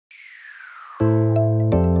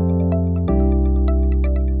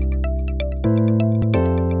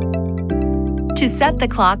To set the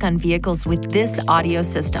clock on vehicles with this audio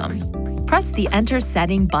system, press the Enter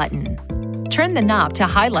Setting button. Turn the knob to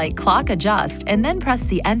highlight Clock Adjust and then press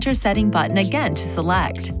the Enter Setting button again to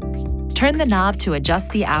select. Turn the knob to adjust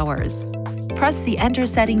the hours. Press the Enter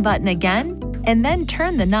Setting button again and then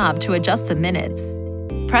turn the knob to adjust the minutes.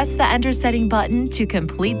 Press the Enter Setting button to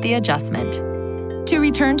complete the adjustment. To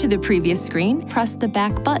return to the previous screen, press the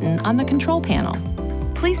back button on the control panel.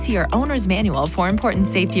 Please see your owner's manual for important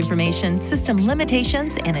safety information, system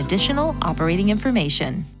limitations, and additional operating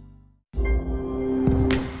information.